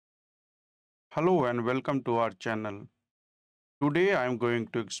Hello and welcome to our channel. Today I am going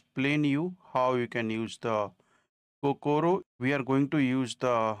to explain you how you can use the Kokoro. We are going to use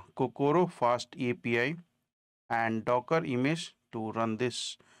the Kokoro Fast API and Docker image to run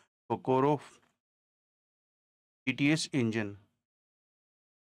this Kokoro TTS engine.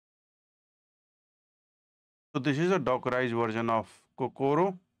 So this is a Dockerized version of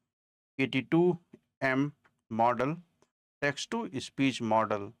Kokoro-82M model, text-to-speech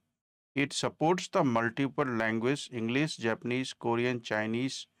model. It supports the multiple languages English, Japanese, Korean,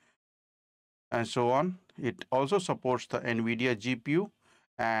 Chinese, and so on. It also supports the NVIDIA GPU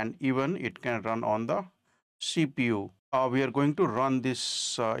and even it can run on the CPU. We are going to run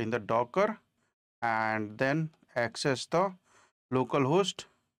this in the Docker and then access the localhost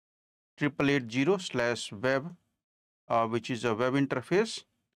 8880/web, which is a web interface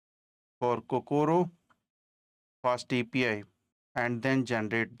for Kokoro Fast API, and then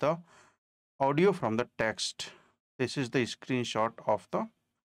generate the audio from the text. This is the screenshot of the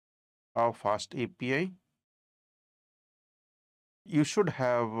Fast API. You should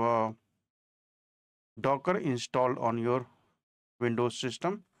have Docker installed on your Windows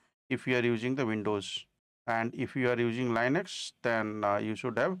system if you are using the Windows, and if you are using Linux, then you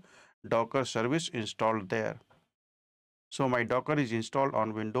should have Docker service installed there. So my Docker is installed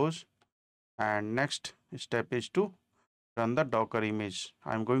on Windows, and next step is to run the Docker image.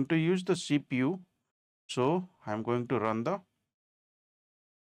 I'm going to use the CPU, so I'm going to run the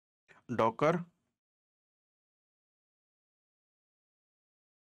Docker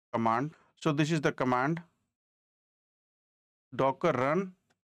command. So this is the command: docker run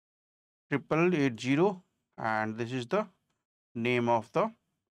 8880, and this is the name of the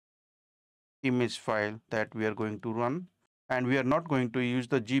image file that we are going to run, and we are not going to use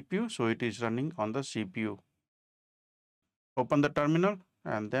the GPU, so it is running on the CPU. Open the terminal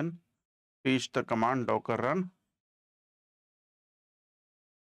and then paste the command docker run.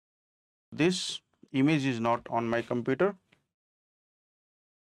 This image is not on my computer.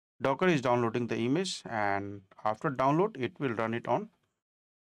 Docker is downloading the image, and after download it will run it on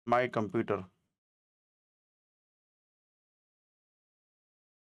my computer.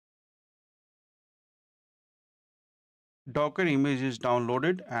 Docker image is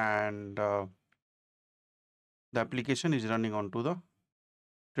downloaded, and the application is running onto the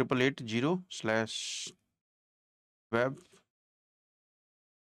 8880/web.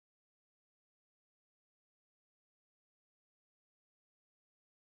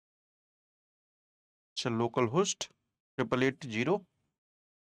 It's a localhost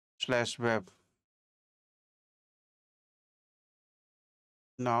 8880/web.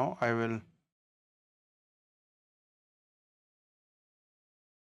 Now I will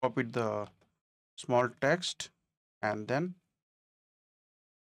copy the small text and then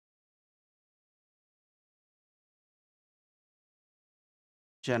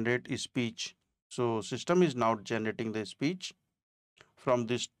generate a speech. So system is now generating the speech from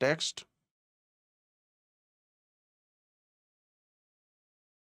this text.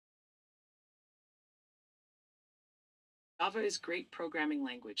 Java is a great programming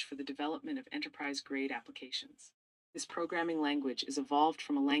language for the development of enterprise-grade applications. This programming language is evolved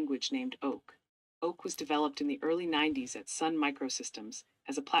from a language named Oak. Oak was developed in the early 90s at Sun Microsystems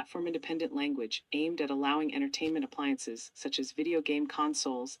as a platform-independent language aimed at allowing entertainment appliances such as video game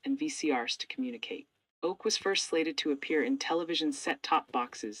consoles and VCRs to communicate. Oak was first slated to appear in television set-top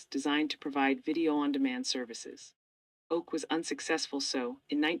boxes designed to provide video-on-demand services. Oak was unsuccessful, so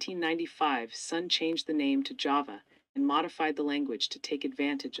in 1995, Sun changed the name to Java and modified the language to take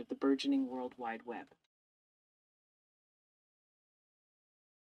advantage of the burgeoning World Wide Web.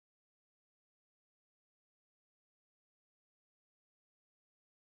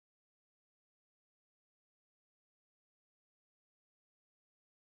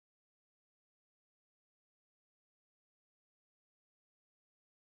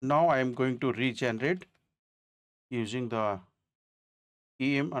 Now I am going to regenerate using the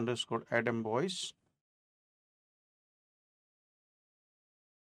em_adam voice.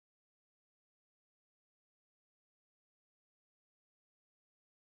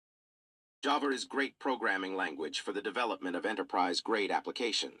 Java is a great programming language for the development of enterprise-grade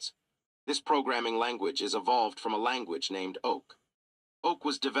applications. This programming language is evolved from a language named Oak. Oak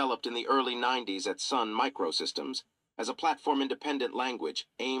was developed in the early 90s at Sun Microsystems as a platform-independent language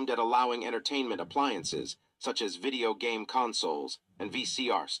aimed at allowing entertainment appliances such as video game consoles and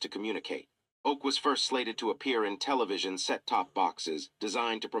VCRs to communicate. Oak was first slated to appear in television set-top boxes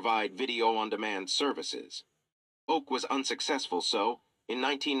designed to provide video-on-demand services. Oak was unsuccessful, so in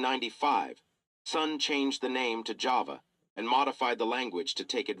 1995, Sun changed the name to Java and modified the language to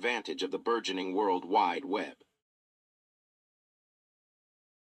take advantage of the burgeoning World Wide Web.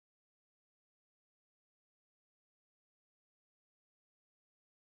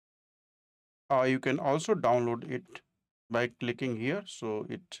 You can also download it by clicking here. So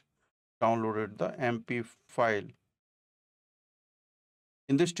it downloaded the MP file.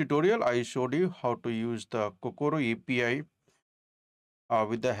 In this tutorial, I showed you how to use the Kokoro API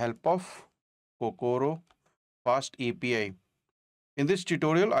with the help of Kokoro Fast API. In this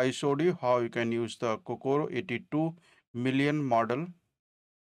tutorial, I showed you how you can use the Kokoro-82M model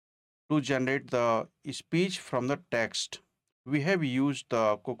to generate the speech from the text. We have used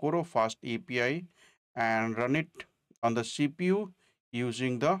the Kokoro Fast API and run it on the CPU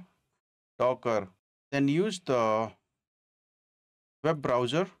using the Docker. Then use the web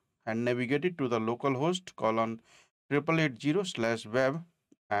browser and navigate it to the localhost colon 8880/web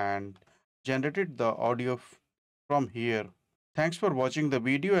and generated the audio from here. Thanks for watching the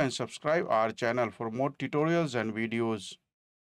video and subscribe our channel for more tutorials and videos.